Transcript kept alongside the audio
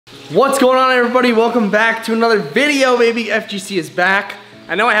What's going on, everybody? Welcome back to another video, baby. F.G.C is back.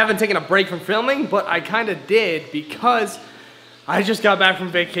 I know I haven't taken a break from filming, but I kind of did because I just got back from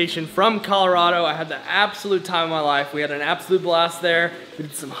vacation from Colorado. I had the absolute time of my life. We had an absolute blast there. We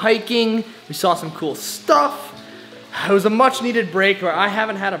did some hiking. We saw some cool stuff. It was a much needed break where I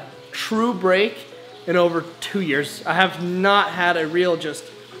haven't had a true break in over 2 years. I have not had a real just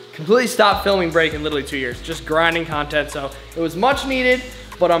completely stop filming break in literally 2 years. Just grinding content, so it was much needed.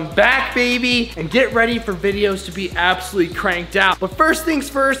 But I'm back, baby, and get ready for videos to be absolutely cranked out. But first things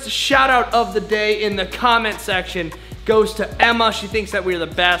first, shout out of the day in the comment section goes to Emma. She thinks that we're the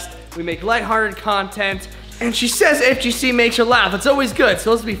best. We make lighthearted content, and she says F.G.C makes her laugh. It's always good. It's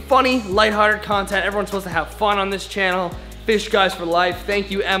supposed to be funny, lighthearted content. Everyone's supposed to have fun on this channel. Fish Guys for life.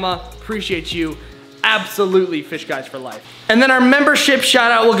 Thank you, Emma. Appreciate you. Absolutely Fish Guys for life. And then our membership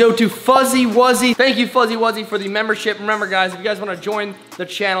shout out will go to Fuzzy Wuzzy. Thank you, Fuzzy Wuzzy, for the membership. Remember, guys, if you guys want to join the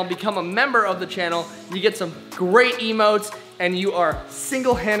channel, become a member of the channel, you get some great emotes, and you are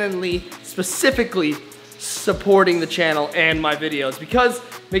single-handedly, specifically supporting the channel and my videos, because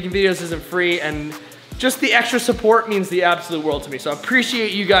making videos isn't free, and just the extra support means the absolute world to me. So I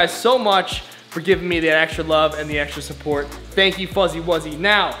appreciate you guys so much for giving me that extra love and the extra support. Thank you, Fuzzy Wuzzy.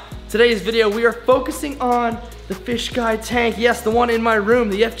 Now, today's video, we are focusing on the Fish Guy tank. Yes, the one in my room,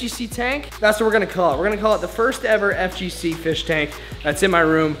 the F.G.C tank. That's what we're gonna call it. We're gonna call it the first ever F.G.C fish tank that's in my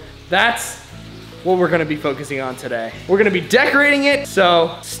room. That's what we're gonna be focusing on today. We're gonna be decorating it,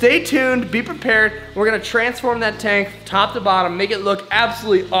 so stay tuned, be prepared. We're gonna transform that tank top to bottom, make it look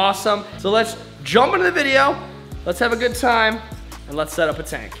absolutely awesome. So let's jump into the video, let's have a good time, and let's set up a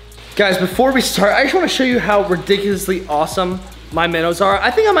tank. Guys, before we start, I just wanna show you how ridiculously awesome my minnows are.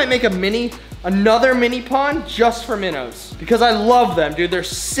 I think I might make another mini pond just for minnows, because I love them, dude. They're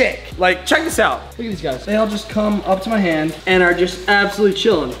sick. Like, check this out. Look at these guys. They all just come up to my hand and are just absolutely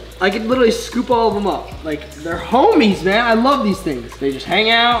chilling. I could literally scoop all of them up. Like, they're homies, man. I love these things. They just hang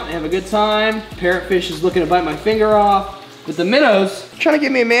out, they have a good time. Parrotfish is looking to bite my finger off. But the minnows, trying to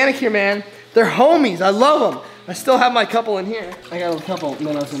get me a manicure, man. They're homies. I love them. I still have my couple in here. I got a couple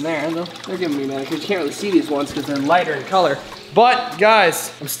minnows in there. They're giving me manicures. You can't really see these ones because they're lighter in color. But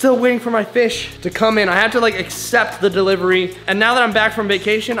guys, I'm still waiting for my fish to come in. I have to like accept the delivery. And now that I'm back from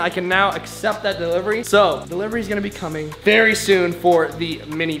vacation, I can now accept that delivery. So delivery is gonna be coming very soon for the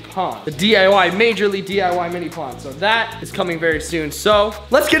mini pond. The DIY, majorly DIY mini pond. So that is coming very soon. So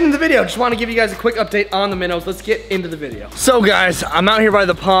let's get into the video. Just wanna give you guys a quick update on the minnows. Let's get into the video. So guys, I'm out here by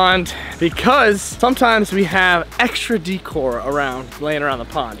the pond because sometimes we have extra decor laying around the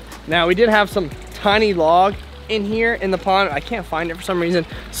pond. Now we did have some tiny log in here in the pond. I can't find it for some reason.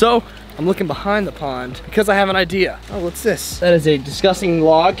 So I'm looking behind the pond because I have an idea. Oh, what's this? That is a disgusting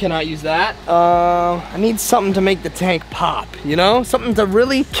log. Cannot use that. I need something to make the tank pop, you know? Something to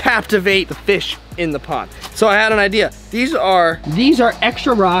really captivate the fish in the pond. So I had an idea. These are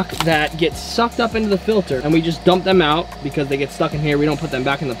extra rock that get sucked up into the filter, and we just dump them out because they get stuck in here. We don't put them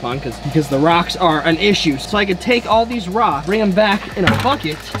back in the pond because the rocks are an issue. So I could take all these rocks, bring them back in a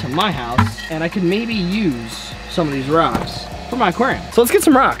bucket to my house, and I could maybe use some of these rocks for my aquarium. So let's get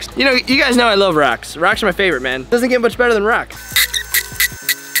some rocks. You know, you guys know I love rocks. Rocks are my favorite, man. Doesn't get much better than rocks.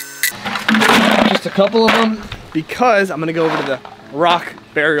 Just a couple of them because I'm gonna go over to the rock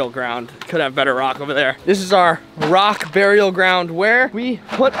burial ground. Could have better rock over there. This is our rock burial ground where we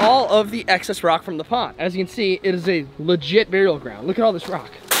put all of the excess rock from the pond. As you can see, it is a legit burial ground. Look at all this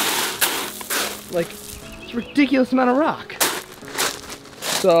rock. Like, it's a ridiculous amount of rock.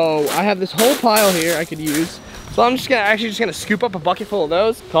 So I have this whole pile here I could use. So I'm just gonna scoop up a bucket full of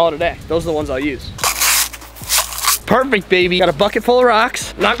those, call it a day. Those are the ones I'll use. Perfect, baby. Got a bucket full of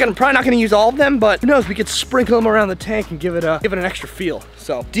rocks. Probably not gonna use all of them, but who knows, we could sprinkle them around the tank and give it an extra feel.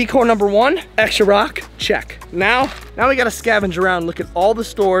 So decor number one, extra rock, check. Now we gotta scavenge around, look at all the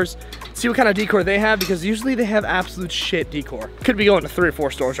stores, see what kind of decor they have, because usually they have absolute shit decor. Could be going to 3 or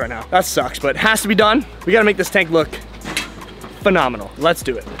 4 stores right now. That sucks, but it has to be done. We gotta make this tank look phenomenal. Let's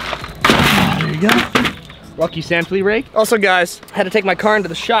do it. There you go. Lucky sand flea rake. Also guys, I had to take my car into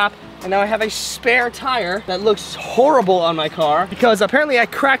the shop, and now I have a spare tire that looks horrible on my car because apparently I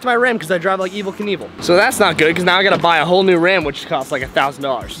cracked my rim because I drive like Evel Knievel. So that's not good because now I gotta buy a whole new rim, which costs like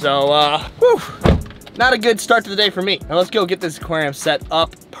 $1,000. So whew, not a good start to the day for me. Now let's go get this aquarium set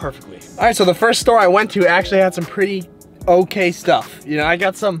up perfectly. All right, so the first store I went to actually had some pretty okay stuff. You know,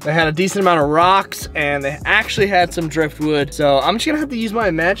 they had a decent amount of rocks, and they actually had some driftwood. So I'm just gonna have to use my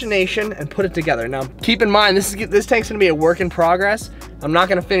imagination and put it together. Now, keep in mind, this tank's gonna be a work in progress. I'm not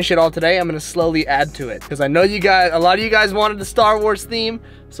gonna finish it all today. I'm gonna slowly add to it because I know a lot of you guys wanted the Star Wars theme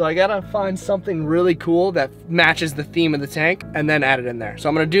So I gotta find something really cool that matches the theme of the tank and then add it in there. So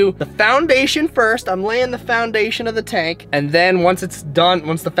I'm gonna do the foundation first. I'm laying the foundation of the tank, and then once it's done,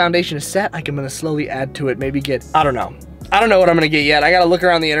 once the foundation is set, I'm gonna slowly add to it, maybe get, I don't know what I'm gonna get yet. I gotta look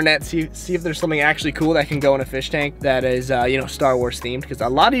around the internet, see if there's something actually cool that can go in a fish tank that is, you know, Star Wars themed, because a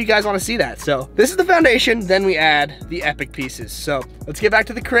lot of you guys wanna see that. So this is the foundation, then we add the epic pieces. So let's get back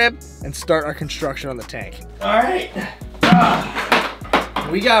to the crib and start our construction on the tank. All right,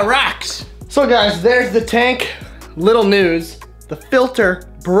 we got racks. So guys, there's the tank. Little news, the filter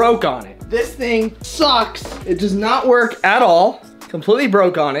broke on it. This thing sucks. It does not work at all. Completely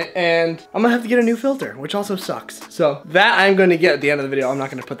broke on it, and I'm gonna have to get a new filter, which also sucks. So that I'm gonna get at the end of the video. I'm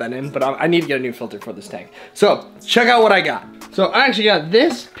not gonna put that in, but I need to get a new filter for this tank. So check out what I got. So I actually got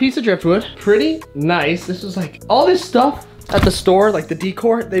this piece of driftwood, pretty nice. This was like, all this stuff at the store, like the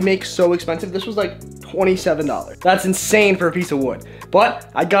decor, they make so expensive. This was like $27. That's insane for a piece of wood. But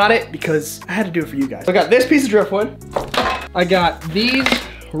I got it because I had to do it for you guys. So I got this piece of driftwood. I got these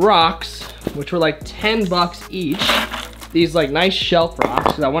rocks, which were like 10 bucks each. These like nice shelf rocks,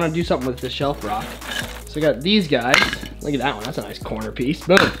 because I want to do something with this shelf rock. So I got these guys. Look at that one, that's a nice corner piece.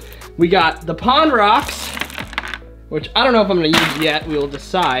 Boom. We got the pond rocks, which I don't know if I'm gonna use yet, we will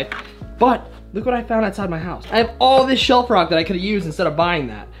decide. But look what I found outside my house. I have all this shelf rock that I could have used instead of buying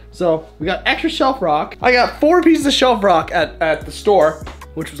that. So we got extra shelf rock. I got 4 pieces of shelf rock at the store,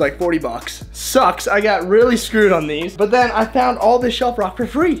 which was like 40 bucks. Sucks, I got really screwed on these. But then I found all this shelf rock for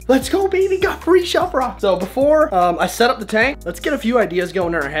free. Let's go, baby, got free shelf rock. So before I set up the tank, let's get a few ideas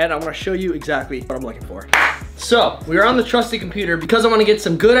going in our head. I wanna show you exactly what I'm looking for. So we are on the trusty computer because I wanna get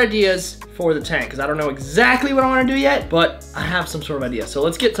some good ideas for the tank, because I don't know exactly what I wanna do yet, but I have some sort of idea. So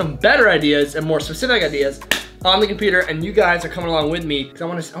let's get some better ideas and more specific ideas on the computer, and you guys are coming along with me because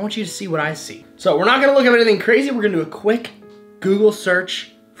I want you to see what I see. So we're not gonna look at anything crazy. We're gonna do a quick Google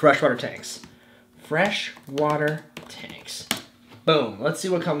search, freshwater tanks. Freshwater tanks. Boom, let's see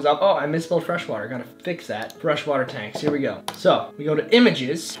what comes up. Oh, I misspelled freshwater, gotta fix that. Freshwater tanks, here we go. So, we go to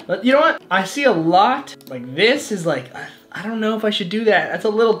images. But you know what? I see a lot, like this is like, I don't know if I should do that. That's a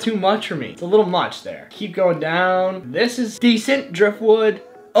little too much for me. It's a little much there. Keep going down. This is decent, driftwood.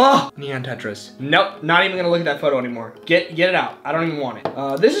 Oh, neon tetras. Nope, not even gonna look at that photo anymore. Get it out. I don't even want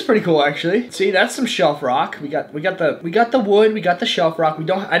it. This is pretty cool actually. See, that's some shelf rock. We got the wood. We got the shelf rock.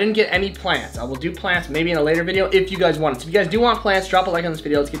 I didn't get any plants. I will do plants maybe in a later video if you guys want it. So if you guys do want plants, drop a like on this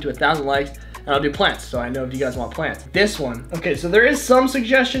video. Let's get to 1,000 likes. And I'll do plants, so I know if you guys want plants. This one, okay, so there is some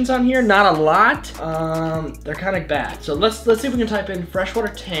suggestions on here, not a lot. They're kind of bad. So let's see if we can type in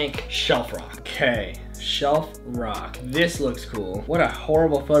freshwater tank shelf rock. Okay, shelf rock. This looks cool. What a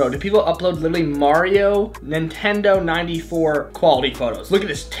horrible photo. Do people upload literally Mario, Nintendo 94 quality photos? Look at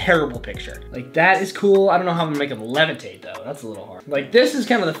this terrible picture. Like, that is cool. I don't know how I'm gonna make them levitate though. That's a little hard. Like, this is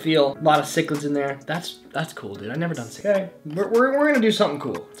kind of the feel. A lot of cichlids in there. That's cool, dude. I've never done cichlids. Okay, we're gonna do something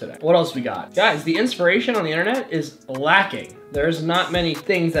cool today. What else we got? Guys, the inspiration on the internet is lacking. There's not many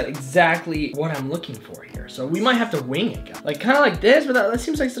things that exactly what I'm looking for here. So we might have to wing it, guys. Like, kind of like this, but that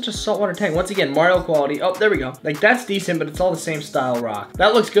seems like such a saltwater tank. Once again, Mario quality. Oh, there we go. Like, that's decent, but it's all the same style rock.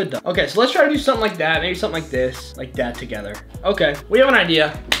 That looks good though. Okay, so let's try to do something like that. Maybe something like this, like that together. Okay, we have an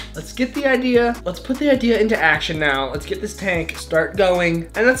idea. Let's get the idea. Let's put the idea into action now. Let's get this tank, start going,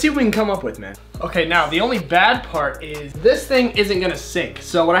 and let's see what we can come up with, man. Okay, now the only bad part is this thing isn't gonna sink.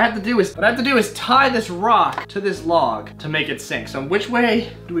 So what I have to do is tie this rock to this log to make it sink. So which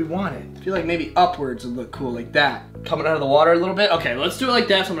way do we want it? I feel like maybe upwards would look cool, like that. Coming out of the water a little bit. Okay, let's do it like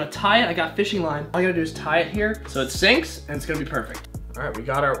that. So I'm gonna tie it. I got fishing line. All I gotta do is tie it here so it sinks and it's gonna be perfect. All right, we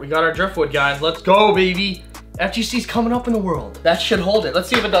got our driftwood, guys. Let's go, baby. F.G.C's coming up in the world. That should hold it. Let's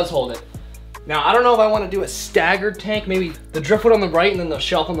see if it does hold it. Now, I don't know if I want to do a staggered tank, maybe the driftwood on the right and then the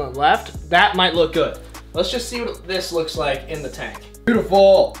shelf on the left. That might look good. Let's just see what this looks like in the tank.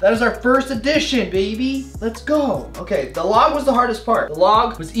 Beautiful. That is our first addition, baby. Let's go. Okay, the log was the hardest part. The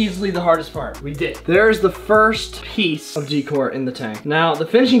log was easily the hardest part. We did. There's the first piece of decor in the tank. Now, the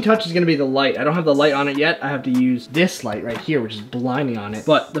finishing touch is gonna be the light. I don't have the light on it yet. I have to use this light right here, which is blinding on it.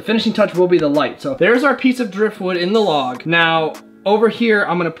 But the finishing touch will be the light. So there's our piece of driftwood in the log. Now, over here,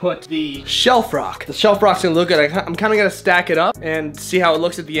 I'm gonna put the shelf rock. The shelf rock's gonna look good. I'm kinda gonna stack it up and see how it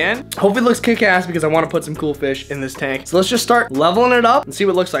looks at the end. Hopefully it looks kick-ass because I wanna put some cool fish in this tank. So let's just start leveling it up and see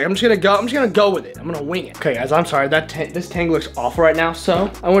what it looks like. I'm just gonna go with it. I'm gonna wing it. Okay guys, I'm sorry, this tank looks awful right now, so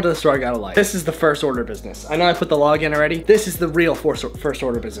I went to the store, I got a light. This is the first order business. I know I put the log in already. This is the real first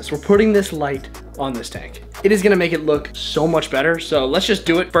order business. We're putting this light on this tank. It is gonna make it look so much better. So let's just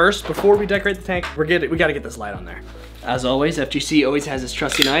do it first before we decorate the tank. We gotta get this light on there. As always, F.G.C always has his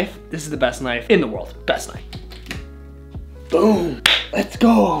trusty knife. This is the best knife in the world. Best knife. Boom. Let's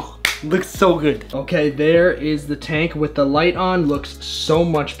go. Looks so good. Okay, there is the tank with the light on. Looks so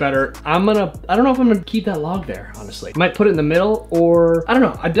much better. I don't know if I'm gonna keep that log there, honestly. Might put it in the middle, or I don't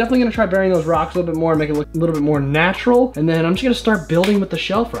know. I'm definitely gonna try burying those rocks a little bit more and make it look a little bit more natural. And then I'm just gonna start building with the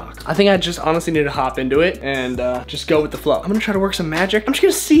shelf rocks. I think I just honestly need to hop into it and just go with the flow. I'm gonna try to work some magic. I'm just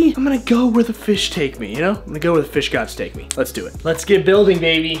gonna see. I'm gonna go where the fish take me, you know? I'm gonna go where the fish gods take me. Let's do it. Let's get building,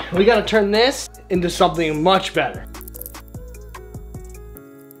 baby. We gotta turn this into something much better.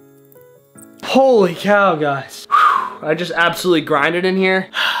 Holy cow, guys. Whew. I just absolutely grinded in here.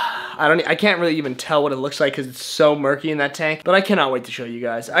 I can't really even tell what it looks like because it's so murky in that tank, but I cannot wait to show you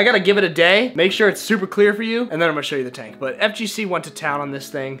guys. I gotta give it a day, make sure it's super clear for you, and then I'm gonna show you the tank. But F.G.C went to town on this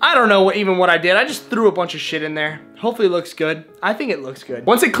thing. I don't know what I did. I just threw a bunch of shit in there. Hopefully it looks good. I think it looks good.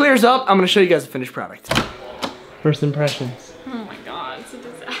 Once it clears up, I'm gonna show you guys the finished product. First impressions. Oh my God, it's a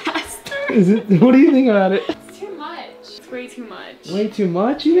disaster. Is it? What do you think about it? Way too much. Way too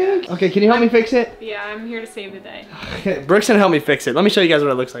much, you think? Okay, can you help me fix it? Yeah, I'm here to save the day. Okay, Brooke's gonna help me fix it. Let me show you guys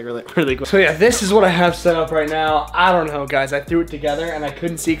what it looks like really quick. So yeah, this is what I have set up right now. I don't know, guys. I threw it together and I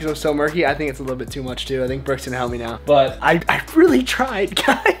couldn't see because it was so murky. I think it's a little bit too much too. I think Brooke's gonna help me now. But I really tried,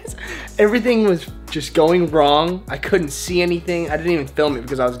 guys. Everything was just going wrong. I couldn't see anything. I didn't even film it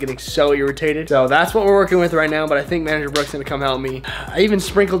because I was getting so irritated. So that's what we're working with right now, but I think Manager Brooke's gonna come help me. I even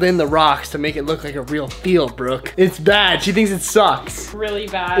sprinkled in the rocks to make it look like a real field, Brooke. It's bad. She thinks it sucks. Really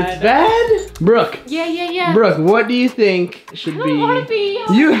bad. It's bad? Brooke. Yeah. Brooke, what do you think should be? I don't want to be.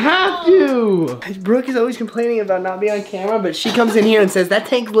 You have to. Brooke is always complaining about not being on camera, but she comes in here and says, that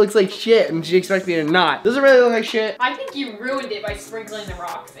tank looks like shit, and she expects me to not. Does it really look like shit? I think you ruined it by sprinkling the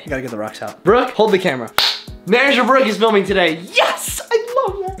rocks in. You gotta get the rocks out. Brooke, hold the camera. Manager Brooke is filming today. Yes, I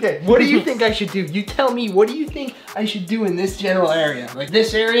love that. Okay, what do you think I should do? You tell me, what do you think I should do in this general area? Like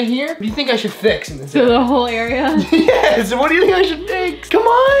this area here? What do you think I should fix in this area? So the whole area? Yes, what do you think I should fix? Come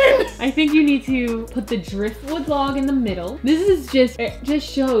on! I think you need to put the driftwood log in the middle. It just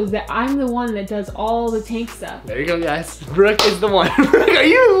shows that I'm the one that does all the tank stuff. There you go, guys. Brooke is the one. Brooke, are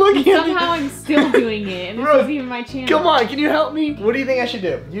you looking at me? Somehow I'm still doing it, and this Brooke, is even my channel. Come on, can you help me? What do you think I should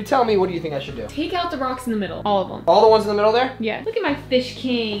do? You tell me, what do you think I should do? Take out the rocks in the middle, all of them. All the ones in the middle there? Yeah, look at my fish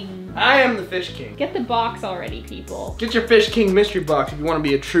king. I am the fish king. Get the box already, people. Get your fish king mystery box if you want to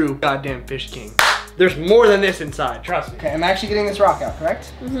be a true goddamn fish king. There's more than this inside, trust me. Okay, I'm actually getting this rock out,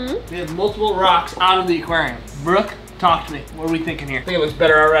 correct? Mm-hmm. We have multiple rocks out of the aquarium. Brooke, talk to me. What are we thinking here? I think it looks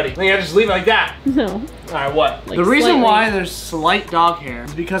better already. I think I just leave it like that. No. All right, what? Like the reason slightly. why there's slight dog hair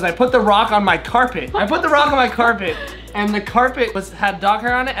is because I put the rock on my carpet. I put the rock on my carpet, and the carpet had dog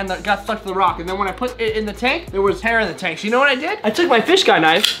hair on it, and got stuck to the rock. And then when I put it in the tank, there was hair in the tank. So you know what I did? I took my fish guy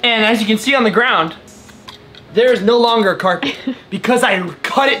knife, and as you can see on the ground, there is no longer a carpet because I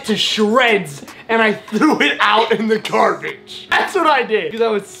cut it to shreds and I threw it out in the garbage. That's what I did because I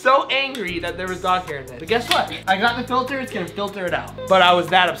was so angry that there was dog hair in there. But guess what? I got the filter, it's gonna filter it out. But I was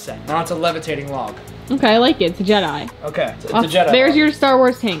that upset. Now it's a levitating log. Okay, I like it. It's a Jedi. Okay, it's a Jedi There's log. your Star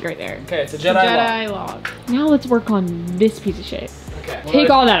Wars tank right there. Okay, it's a Jedi log. Now let's work on this piece of shit. Okay. Take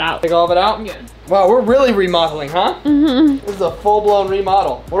all that out. Take all of it out? Yeah. Wow, we're really remodeling, huh? Mm-hmm. This is a full-blown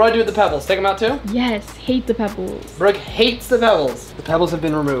remodel. What do I do with the pebbles? Take them out too? Yes, hate the pebbles. Brooke hates the pebbles. The pebbles have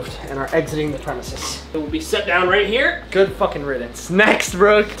been removed and are exiting the premises. It will be set down right here. Good fucking riddance. Next,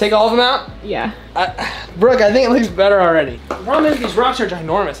 Brooke. Take all of them out? Yeah. Brooke, I think it looks better already. The problem is these rocks are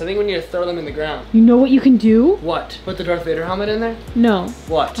ginormous. I think we need to throw them in the ground. You know what you can do? What? Put the Darth Vader helmet in there? No.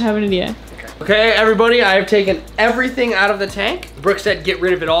 What? I have an idea. Okay, everybody, I have taken everything out of the tank. Brooke said get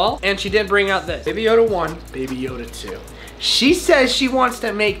rid of it all, and she did bring out this. Baby Yoda 1, Baby Yoda 2. She says she wants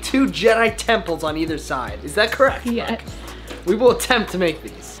to make 2 Jedi temples on either side. Is that correct? Yes. We will attempt to make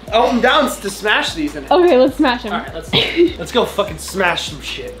these. Oh, I'm down to smash these. Okay, let's smash them. All right, let's go fucking smash some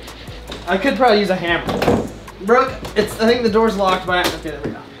shit. I could probably use a hammer. Brooke, I think the door's locked, but okay, there we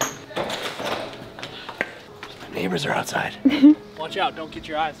go. My neighbors are outside. Watch out, don't get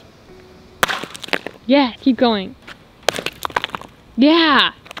your eyes. Yeah, keep going.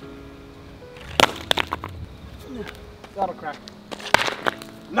 Yeah. That'll crack.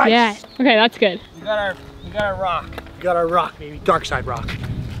 Nice. Yeah. Okay, that's good. We got our rock. We got our rock, baby. Dark side rock.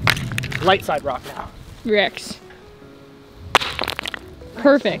 Light side rock now. Rex.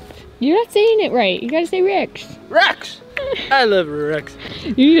 Perfect. You're not saying it right. You gotta say Rex. Rex. I love Rex.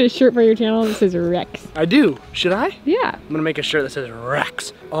 You need a shirt for your channel that says Rex. I do. Should I? Yeah. I'm gonna make a shirt that says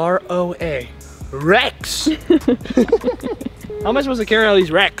Rex. R-O-A. Rex. How am I supposed to carry all these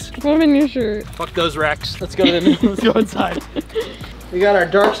Rex? Put them in your shirt. Fuck those Rex. Let's go to the let's go inside. We got our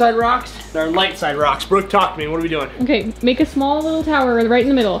dark side rocks and our light side rocks. Brooke, talk to me. What are we doing? Okay, make a small little tower right in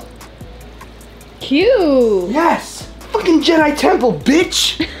the middle. Cute. Yes. fucking Jedi temple,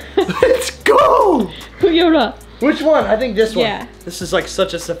 bitch. Let's go. Yoda. Which one? I think this one. Yeah. This is like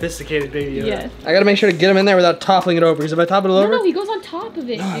such a sophisticated baby Yoda. Yes. I gotta make sure to get him in there without toppling it over, because if I top it over... No, he goes on top of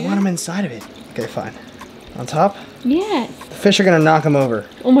it, No, I dude. want him inside of it. Okay, fine. On top? Yes. The fish are gonna knock him over.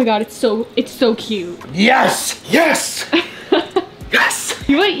 Oh my god, it's so cute. Yes! Yes! Yes!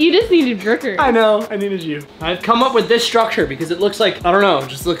 You just needed Brooker. I know, I needed you. I've come up with this structure because it looks like, I don't know, it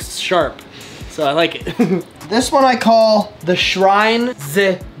just looks sharp. So I like it. This one I call the Shrine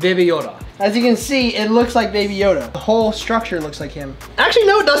the Baby Yoda. As you can see, it looks like Baby Yoda. The whole structure looks like him. Actually,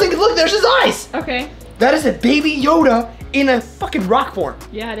 no, it doesn't. Look, there's his eyes. Okay. That is a Baby Yoda in a fucking rock form.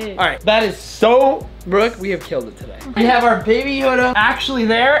 Yeah, it is. All right, that is so, Brooke, we have killed it today. We have our Baby Yoda actually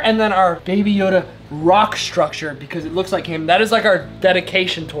there, and then our Baby Yoda rock structure because it looks like him. That is like our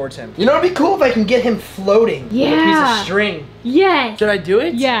dedication towards him. You know, it'd be cool if I can get him floating with a piece Yeah. of string. Yes. Should I do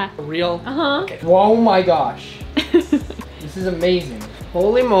it? Yeah. For real? Uh-huh. Okay. Oh my gosh. This is amazing.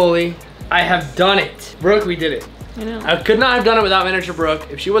 Holy moly. I have done it. Brooke, we did it. I know. I could not have done it without miniature Brooke.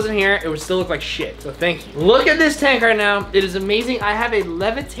 If she wasn't here, it would still look like shit. So thank you. Look at this tank right now. It is amazing. I have a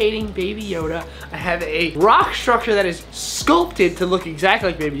levitating Baby Yoda. I have a rock structure that is sculpted to look exactly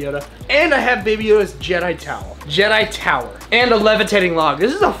like Baby Yoda. And I have Baby Yoda's Jedi Tower. And a levitating log.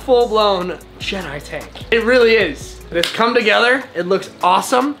 This is a full-blown Jedi tank. It really is. It's come together. It looks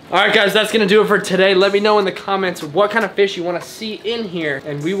awesome. All right, guys, that's gonna do it for today. Let me know in the comments what kind of fish you wanna see in here,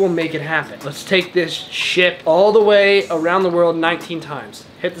 and we will make it happen. Let's take this ship all the way around the world 19 times.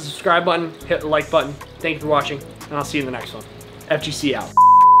 Hit the subscribe button, hit the like button. Thank you for watching, and I'll see you in the next one. FGC out.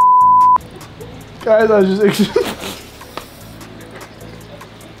 Guys, I was just...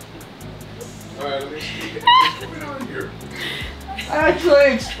 All right, let me see. What are we doing here? I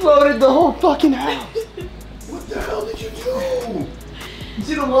actually exploded the whole fucking house. What the hell did you do? You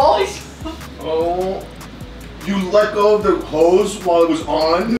see the walls? Oh, you let go of the hose while it was on?